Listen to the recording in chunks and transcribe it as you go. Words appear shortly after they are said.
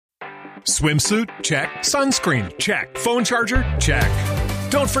Swimsuit? Check. Sunscreen? Check. Phone charger? Check.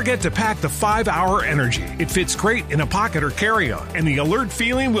 Don't forget to pack the 5-Hour Energy. It fits great in a pocket or carry-on, and the alert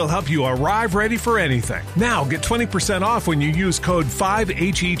feeling will help you arrive ready for anything. Now get 20% off when you use code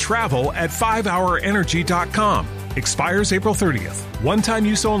 5HETRAVEL at 5hourenergy.com. Expires April 30th. One-time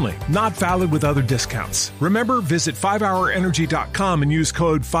use only. Not valid with other discounts. Remember, visit 5hourenergy.com and use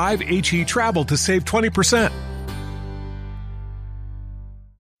code 5HETRAVEL to save 20%.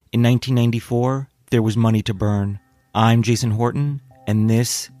 In 1994, there was money to burn. I'm Jason Horton, and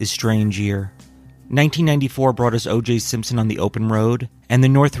this is Strange Year. 1994 brought us O.J. Simpson on the open road and the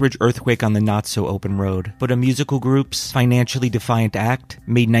Northridge earthquake on the not-so-open road. But a musical group's financially defiant act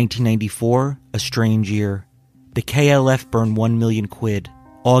made 1994 a strange year. The KLF burned 1 million quid.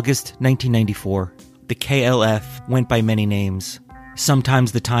 August 1994. The KLF went by many names.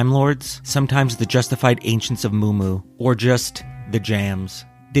 Sometimes the Time Lords, sometimes the Justified Ancients of Mumu, or just the Jams.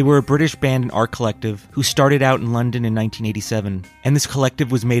 They were a British band and art collective who started out in London in 1987, and this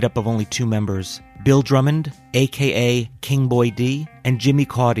collective was made up of only 2 members, Bill Drummond, aka King Boy D, and Jimmy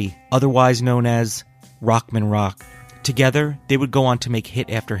Cauty, otherwise known as Rockman Rock. Together, they would go on to make hit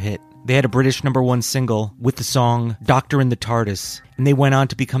after hit. They had a British #1 single with the song Doctor in the TARDIS, and they went on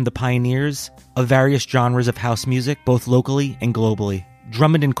to become the pioneers of various genres of house music, both locally and globally.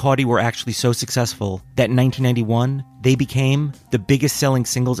 Drummond and Cauty were actually so successful that in 1991, they became the biggest selling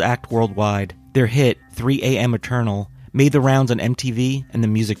singles act worldwide. Their hit, 3 AM Eternal, made the rounds on MTV and the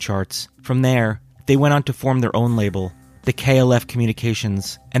music charts. From there, they went on to form their own label, the KLF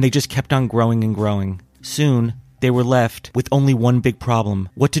Communications, and they just kept on growing and growing. Soon, they were left with only one big problem: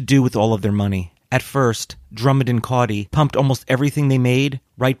 what to do with all of their money. At first, Drummond and Cauty pumped almost everything they made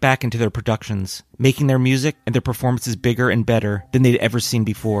right back into their productions, making their music and their performances bigger and better than they'd ever seen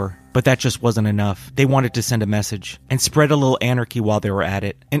before. But that just wasn't enough. They wanted to send a message and spread a little anarchy while they were at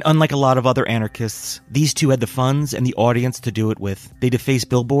it. And unlike a lot of other anarchists, these two had the funds and the audience to do it with. They defaced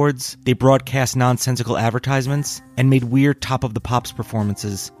billboards, they broadcast nonsensical advertisements, and made weird Top of the Pops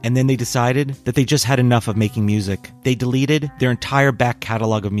performances. And then they decided that they just had enough of making music. They deleted their entire back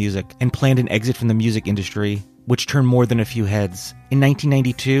catalog of music and planned an exit from the music industry, which turned more than a few heads. In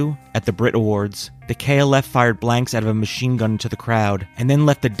 1992, at the Brit Awards, the KLF fired blanks out of a machine gun into the crowd and then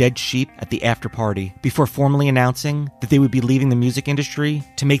left the dead sheep at the after party before formally announcing that they would be leaving the music industry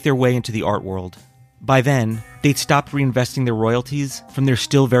to make their way into the art world. By then, they'd stopped reinvesting their royalties from their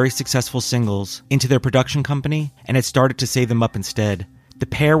still very successful singles into their production company and had started to save them up instead. The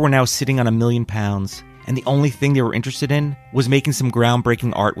pair were now sitting on £1 million, and the only thing they were interested in was making some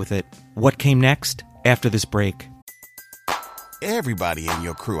groundbreaking art with it. What came next? After this break. Everybody in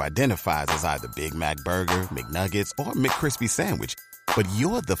your crew identifies as either Big Mac Burger, McNuggets, or McCrispy Sandwich. But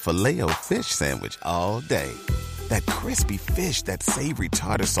you're the Filet-O-Fish Sandwich all day. That crispy fish, that savory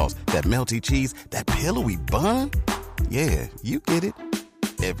tartar sauce, that melty cheese, that pillowy bun. Yeah, you get it.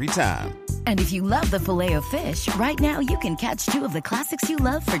 Every time. And if you love the Filet-O-Fish, right now you can catch 2 of the classics you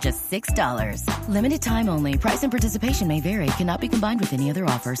love for just $6. Limited time only. Price and participation may vary. Cannot be combined with any other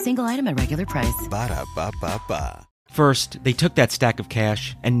offer. Single item at regular price. Ba-da-ba-ba-ba. First, they took that stack of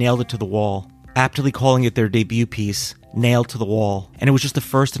cash and nailed it to the wall, aptly calling it their debut piece, Nailed to the Wall. And it was just the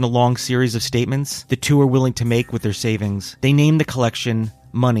first in a long series of statements the two were willing to make with their savings. They named the collection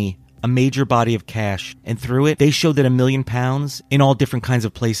Money, a major body of cash, and through it, they showed that £1 million in all different kinds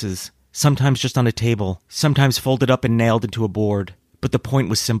of places, sometimes just on a table, sometimes folded up and nailed into a board. But the point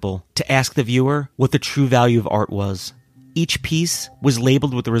was simple: to ask the viewer what the true value of art was. Each piece was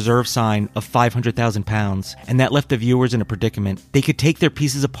labeled with the reserve sign of £500,000, and that left the viewers in a predicament. They could take their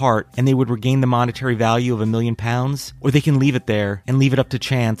pieces apart and they would regain the monetary value of £1 million, or they can leave it there and leave it up to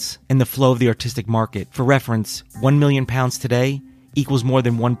chance and the flow of the artistic market. For reference, £1 million today equals more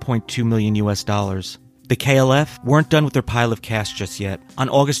than $1.2 million US. The KLF weren't done with their pile of cash just yet. On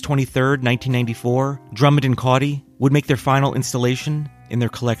August 23rd, 1994, Drummond and Cauty would make their final installation in their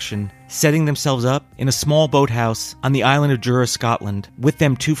collection, setting themselves up in a small boathouse on the island of Jura, Scotland. With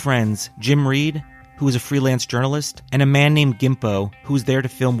them, 2 friends, Jim Reed, who was a freelance journalist, and a man named Gimpo, who was there to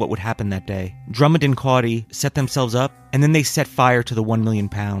film what would happen that day. Drummond and Cauty set themselves up, and then they set fire to the £1 million.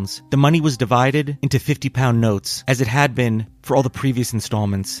 The money was divided into £50 notes, as it had been for all the previous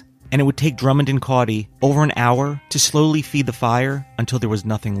installments, and it would take Drummond and Cauty over an hour to slowly feed the fire until there was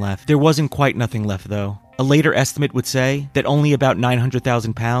nothing left. There wasn't quite nothing left, though. A later estimate would say that only about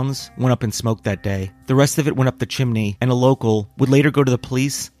 £900,000 went up in smoke that day. The rest of it went up the chimney, and a local would later go to the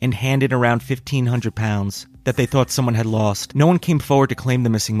police and hand in around £1,500 that they thought someone had lost. No one came forward to claim the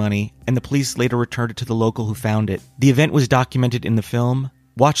missing money, and the police later returned it to the local who found it. The event was documented in the film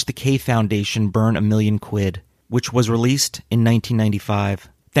Watch the K Foundation Burn £1 Million, which was released in 1995.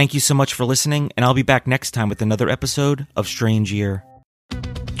 Thank you so much for listening, and I'll be back next time with another episode of Strange Year.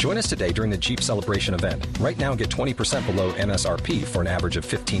 Join us today during the Jeep Celebration event. Right now, get 20% below MSRP for an average of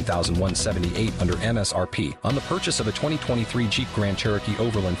 $15,178 under MSRP on the purchase of a 2023 Jeep Grand Cherokee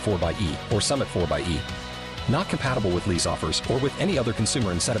Overland 4xE or Summit 4xE. Not compatible with lease offers or with any other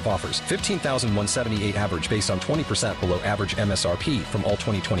consumer incentive offers. $15,178 average based on 20% below average MSRP from all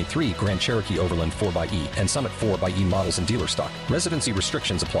 2023 Grand Cherokee Overland 4xE and Summit 4xE models in dealer stock. Residency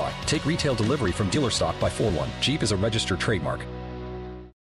restrictions apply. Take retail delivery from dealer stock by 4/1. Jeep is a registered trademark.